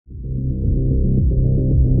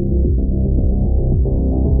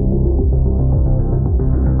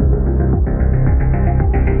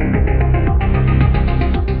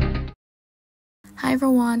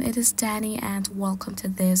everyone, it is Dani and welcome to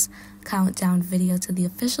this countdown video to the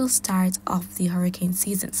official start of the hurricane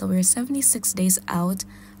season. So we're 76 days out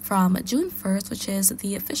from June 1st, which is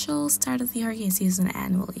the official start of the hurricane season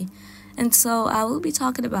annually. And so we'll be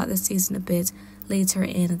talking about this season a bit later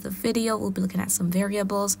in the video. We'll be looking at some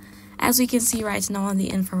variables. As we can see right now on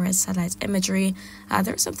the infrared satellite imagery,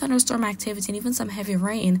 there's some thunderstorm activity and even some heavy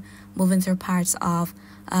rain moving through parts of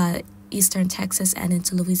eastern Texas and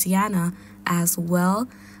into Louisiana as well.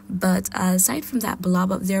 But aside from that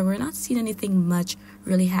blob up there, we're not seeing anything much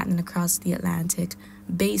really happening across the Atlantic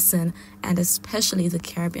basin and especially the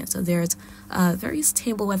Caribbean. So there's very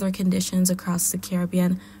stable weather conditions across the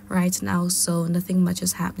Caribbean right now, so nothing much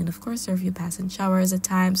is happening. Of course, there are a few passing showers at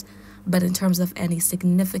times, but in terms of any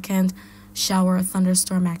significant shower or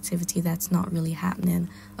thunderstorm activity, that's not really happening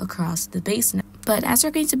across the basin. But as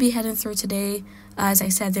we're going to be heading through today, as I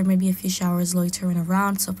said, there may be a few showers loitering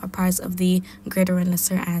around. So for parts of the Greater and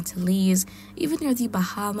Lesser Antilles, even near the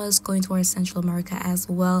Bahamas, going towards Central America as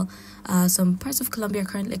well. Some parts of Colombia are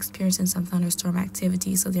currently experiencing some thunderstorm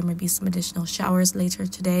activity, so there may be some additional showers later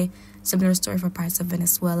today. Similar story for parts of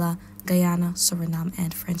Venezuela, Guyana, Suriname,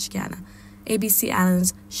 and French Guiana. ABC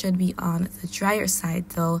Islands should be on the drier side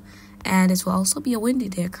though, and it will also be a windy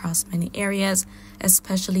day across many areas,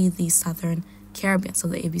 especially the southern Caribbean. So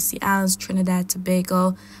the ABC Islands, Trinidad,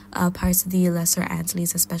 Tobago, parts of the Lesser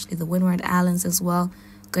Antilles, especially the Windward Islands as well,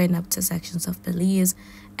 going up to sections of Belize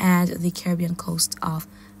and the Caribbean coast of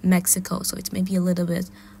Mexico. So it may be a little bit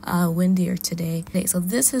windier today. So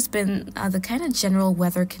this has been the kind of general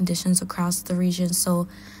weather conditions across the region. So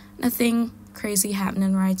nothing crazy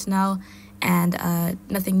happening right now, and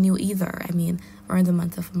nothing new either. I mean, we're in the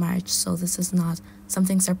month of March, so this is not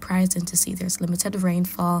something surprising to see. There's limited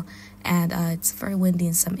rainfall, and it's very windy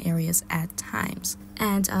in some areas at times.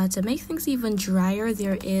 And to make things even drier,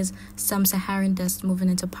 there is some Saharan dust moving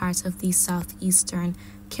into parts of the southeastern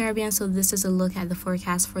Caribbean. So this is a look at the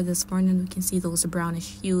forecast for this morning. We can see those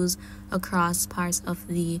brownish hues across parts of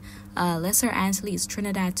the Lesser Antilles,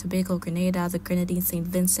 Trinidad, Tobago, Grenada, the Grenadines, St.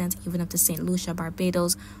 Vincent, even up to St. Lucia,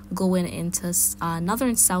 Barbados, going into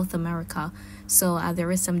northern South America. So there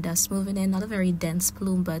is some dust moving in, not a very dense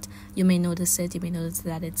plume, but you may notice it. You may notice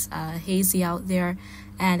that it's hazy out there,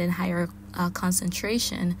 and in higher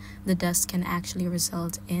concentration, the dust can actually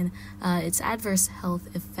result in its adverse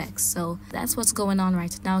health effects. So that's what's going on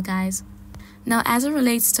right now, guys. Now, as it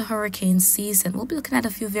relates to hurricane season, we'll be looking at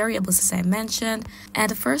a few variables, as I mentioned.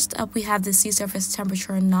 And first up, we have the sea surface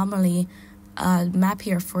temperature anomaly map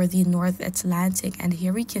here for the North Atlantic. And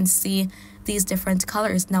here we can see these different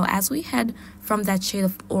colors. Now, as we head from that shade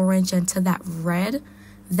of orange into that red,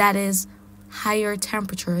 that is higher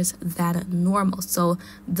temperatures than normal. So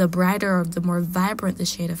the brighter or the more vibrant the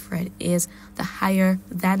shade of red is, the higher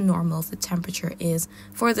than normal the temperature is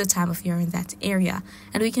for the time of year in that area.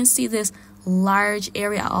 And we can see this large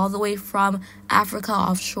area all the way from Africa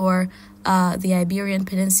offshore, the Iberian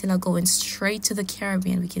Peninsula, going straight to the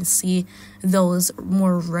Caribbean. We can see those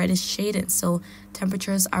more reddish shaded. So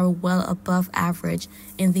temperatures are well above average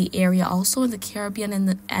in the area, also in the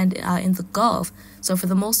Caribbean and in the Gulf. So for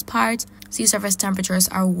the most part, sea surface temperatures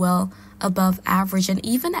are well above average. And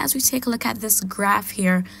even as we take a look at this graph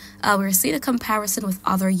here, we're seeing a comparison with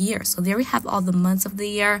other years. So there we have all the months of the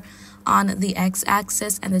year on the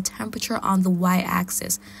x-axis and the temperature on the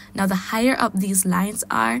y-axis. Now, the higher up these lines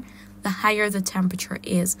are, the higher the temperature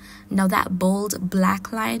is. Now, that bold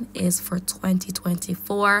black line is for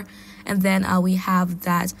 2024, and then we have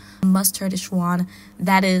that mustardish one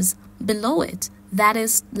that is below it. That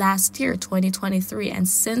is last year, 2023, and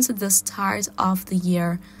since the start of the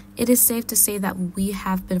year, it is safe to say that we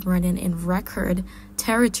have been running in record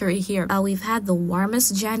territory here. We've had the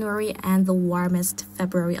warmest January and the warmest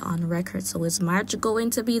February on record. So is March going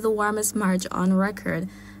to be the warmest March on record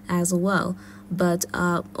as well? But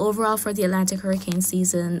overall, for the Atlantic hurricane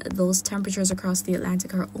season, those temperatures across the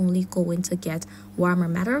Atlantic are only going to get warmer.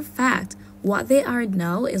 Matter of fact, what they are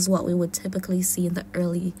now is what we would typically see in the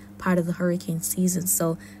early part of the hurricane season.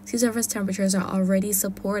 So sea surface temperatures are already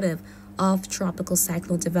supportive of tropical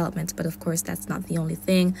cyclone development. But of course, that's not the only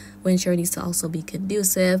thing. Wind shear needs to also be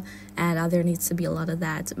conducive, and there needs to be a lot of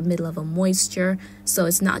that mid-level moisture. So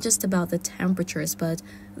it's not just about the temperatures, but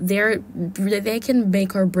they can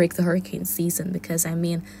make or break the hurricane season, because I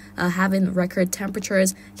mean, having record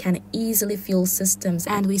temperatures can easily fuel systems,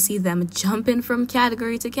 and we see them jumping from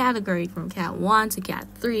category to category, from Cat 1 to Cat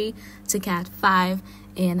 3 to Cat 5,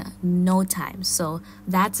 in no time. So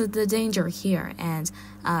that's the danger here. And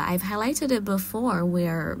I've highlighted it before,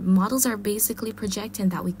 where models are basically projecting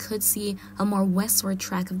that we could see a more westward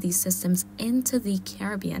track of these systems into the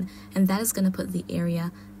Caribbean, and that is going to put the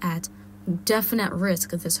area at definite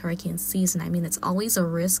risk of this hurricane season. I mean, it's always a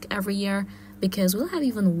risk every year, because we'll have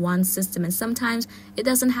even one system, and sometimes it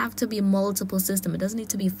doesn't have to be multiple systems. It doesn't need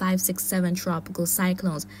to be 5, 6, 7 tropical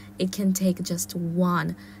cyclones. It can take just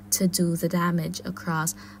one to do the damage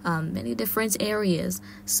across many different areas.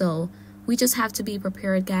 So we just have to be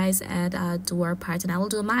prepared, guys, and do our part. And I will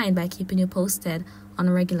do mine by keeping you posted on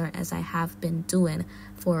a regular, as I have been doing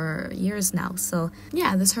for years now. So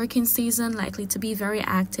yeah, this hurricane season likely to be very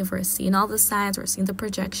active. We're seeing all the signs, we're seeing the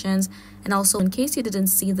projections. And also, in case you didn't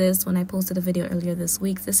see this when I posted a video earlier this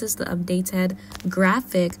week, this is the updated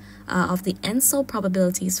graphic of the ENSO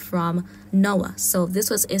probabilities from NOAA. So this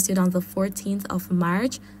was issued on the 14th of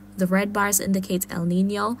March. The red bars indicate El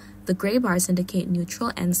Nino, the gray bars indicate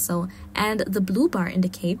neutral ENSO, and the blue bar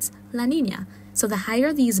indicates La Nina. So the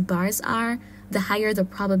higher these bars are, the higher the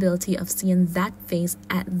probability of seeing that phase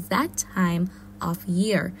at that time of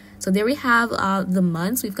year. So there we have the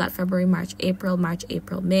months. We've got February, March, April,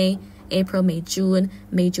 May, April, May, June,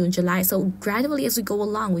 July. So gradually as we go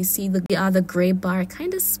along, we see the gray bar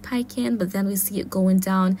kind of spiking, but then we see it going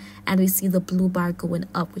down, and we see the blue bar going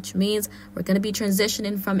up, which means we're going to be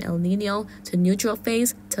transitioning from El Nino to neutral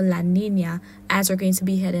phase to La Nina as we're going to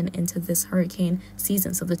be heading into this hurricane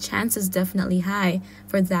season. So the chance is definitely high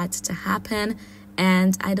for that to happen,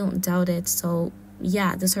 and I don't doubt it. So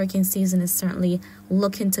yeah, this hurricane season is certainly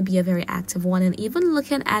looking to be a very active one. And even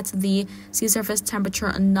looking at the sea surface temperature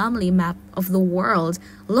anomaly map of the world,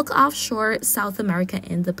 look offshore South America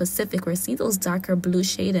in the Pacific. We're seeing those darker blue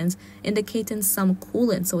shadings indicating some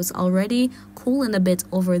cooling. So it's already cooling a bit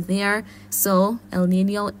over there. So El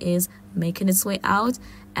Nino is making its way out,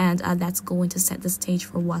 and that's going to set the stage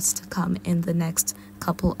for what's to come in the next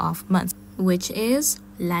couple of months, which is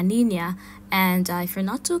La Nina. And if you're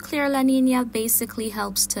not too clear, La Nina basically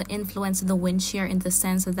helps to influence the wind shear, in the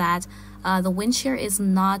sense that the wind shear is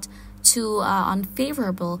not too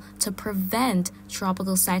unfavorable to prevent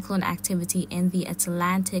tropical cyclone activity in the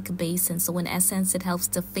Atlantic basin. So in essence, it helps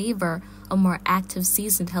to favor a more active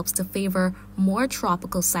season. It helps to favor more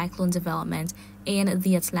tropical cyclone development in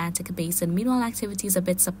the Atlantic basin. Meanwhile, activity is a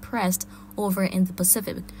bit suppressed over in the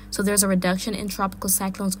Pacific. So there's a reduction in tropical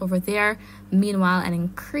cyclones over there. Meanwhile, an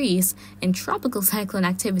increase in tropical cyclone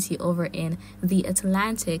activity over in the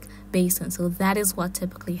Atlantic basin. So that is what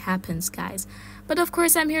typically happens, guys. But of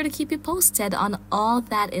course, I'm here to keep you posted on all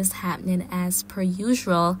that is happening as per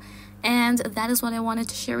usual. And that is what I wanted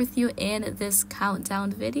to share with you in this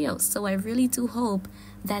countdown video. So I really do hope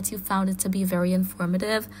that you found it to be very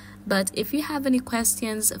informative. But if you have any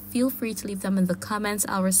questions, feel free to leave them in the comments.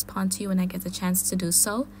 I'll respond to you when I get the chance to do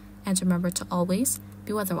so. And remember to always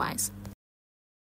be weatherwise.